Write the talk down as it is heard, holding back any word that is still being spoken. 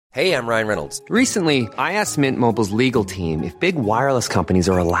Hey, I'm Ryan Reynolds. Recently, I asked Mint Mobile's legal team if big wireless companies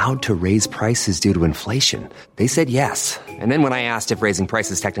are allowed to raise prices due to inflation. They said yes. And then when I asked if raising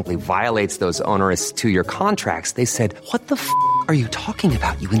prices technically violates those onerous two-year contracts, they said, "What the f*** are you talking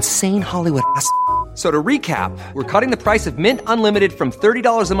about, you insane Hollywood ass?" So to recap, we're cutting the price of Mint Unlimited from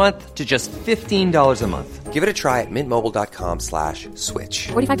 $30 a month to just $15 a month. Give it a try at mintmobile.com/switch.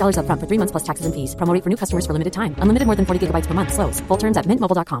 $45 up front for 3 months plus taxes and fees. Promo rate for new customers for limited time. Unlimited more than 40 gigabytes per month. Slows full terms at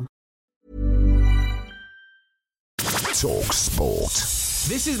mintmobile.com. talkSPORT.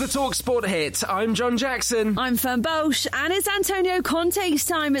 This is the talkSPORT hit. I'm John Jackson. I'm Fern Bosch, and it's Antonio Conte's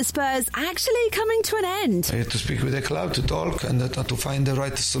time at Spurs actually coming to an end. I had to speak with the club to talk and to find the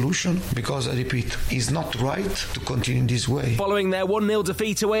right solution, because I repeat, it's not right to continue this way. Following their 1-0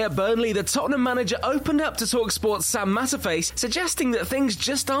 defeat away at Burnley, the Tottenham manager opened up to talkSPORT's Sam Matterface, suggesting that things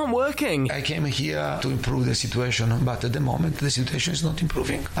just aren't working. I came here to improve the situation, but at the moment the situation is not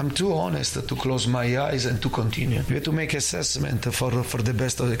improving. I'm too honest to close my eyes and to continue. We have to make assessment for the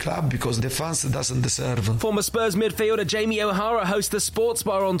best of the club, because the fans doesn't deserve. Former Spurs midfielder Jamie O'Hara hosts the Sports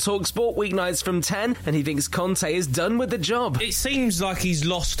Bar on talkSPORT weeknights from 10, and he thinks Conte is done with the job. It seems like he's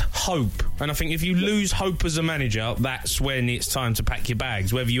lost hope, and I think if you lose hope as a manager, that's when it's time to pack your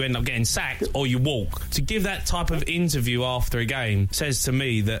bags, whether you end up getting sacked or you walk. To give that type of interview after a game says to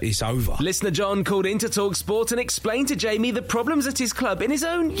me that it's over. Listener John called into talkSPORT and explained to Jamie the problems at his club in his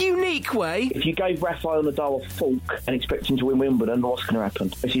own unique way. If you gave Rafael Nadal a fork and expect him to win Wimbledon, what's going to happen?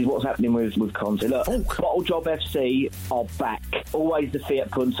 This is what's happening with Conte. Look, Bottle Job FC are back. Always the Fiat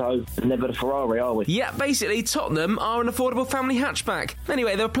Punto, never the Ferrari, are we? Yeah, basically, Tottenham are an affordable family hatchback.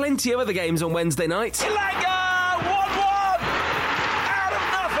 Anyway, there are plenty of other games on Wednesday night. 1-1! Out of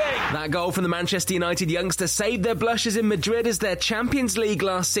nothing! That goal from the Manchester United youngster saved their blushes in Madrid as their Champions League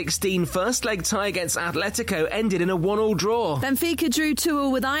last 16 first-leg tie against Atletico ended in a 1-1 draw. Benfica drew 2-2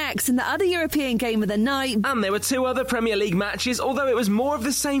 with Ajax in the other European game of the night. And there were 2 other Premier League matches, although it was more of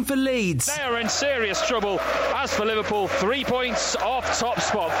the same for Leeds. They are in serious trouble. As for Liverpool, 3 points off top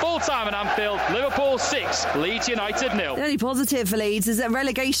spot. Full time at Anfield, Liverpool 6, Leeds United 0. The only positive for Leeds is that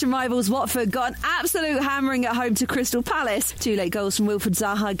relegation rivals Watford got an absolute hammering at home to Crystal Palace. 2 late goals from Wilfried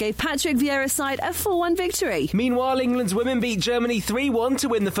Zaha gave Patrick Vieira's side a 4-1 victory. Meanwhile, England's women beat Germany 3-1 to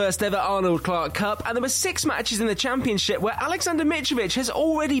win the first ever Arnold Clark Cup, and there were 6 matches in the Championship where Alexander Mitrovic has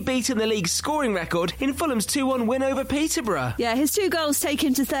already beaten the league's scoring record in Fulham's 2-1 win over Peterborough. Yeah, his 2 goals take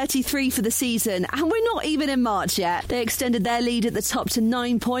him to 33 for the season, and we're not even in March yet. They extended their lead at the top to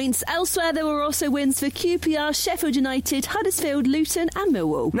 9 points. Elsewhere, there were also wins for QPR, Sheffield United, Huddersfield, Luton and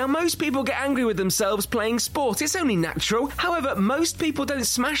Millwall. Now, most people get angry with themselves playing sport. It's only natural. However, most people don't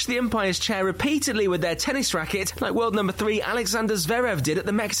smash the umpire's chair repeatedly with their tennis racket like world number 3 Alexander Zverev did at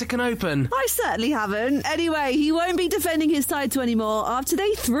the Mexican Open. I certainly haven't. Anyway, he won't be defending his title anymore after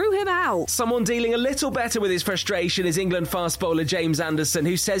they threw him out. Someone dealing a little better with his frustration is England fast bowler James Anderson,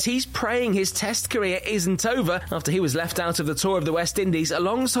 who says he's praying his Test career isn't over after he was left out of the tour of the West Indies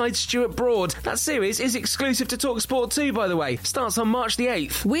alongside Stuart Broad. That series is exclusive to talkSPORT 2, by the way. Starts on March the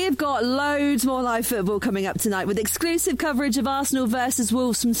 8th. We've got loads more live football coming up tonight with exclusive coverage of Arsenal versus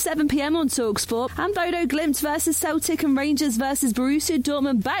Wolves from 7pm on talkSPORT, and Bodo Glimt versus Celtic and Rangers versus Borussia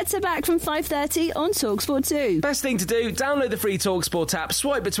Dortmund back-to-back from 5:30 on talkSPORT 2. Best thing to do, download the free talkSPORT app,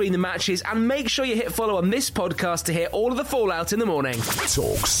 swipe between the matches, and make sure you hit follow on this podcast to hear all of the fallout in the morning.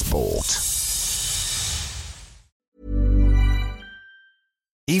 talkSPORT.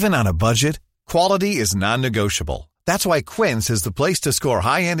 Even on a budget, quality is non-negotiable. That's why Quince is the place to score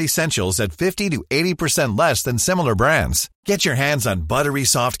high-end essentials at 50 to 80% less than similar brands. Get your hands on buttery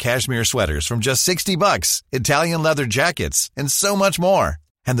soft cashmere sweaters from just $60, Italian leather jackets, and so much more.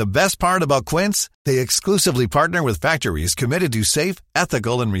 And the best part about Quince, they exclusively partner with factories committed to safe,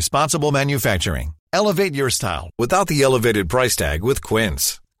 ethical, and responsible manufacturing. Elevate your style without the elevated price tag with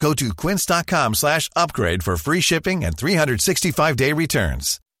Quince. Go to quince.com/upgrade for free shipping and 365-day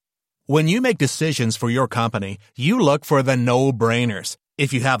returns. When you make decisions for your company, you look for the no-brainers.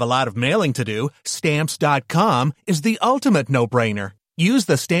 If you have a lot of mailing to do, Stamps.com is the ultimate no-brainer. Use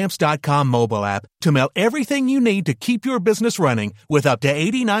the Stamps.com mobile app to mail everything you need to keep your business running with up to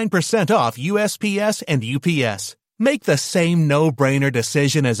 89% off USPS and UPS. Make the same no-brainer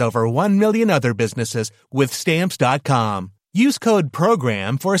decision as over 1 million other businesses with Stamps.com. Use code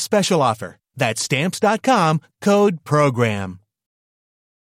PROGRAM for a special offer. That's Stamps.com, code PROGRAM.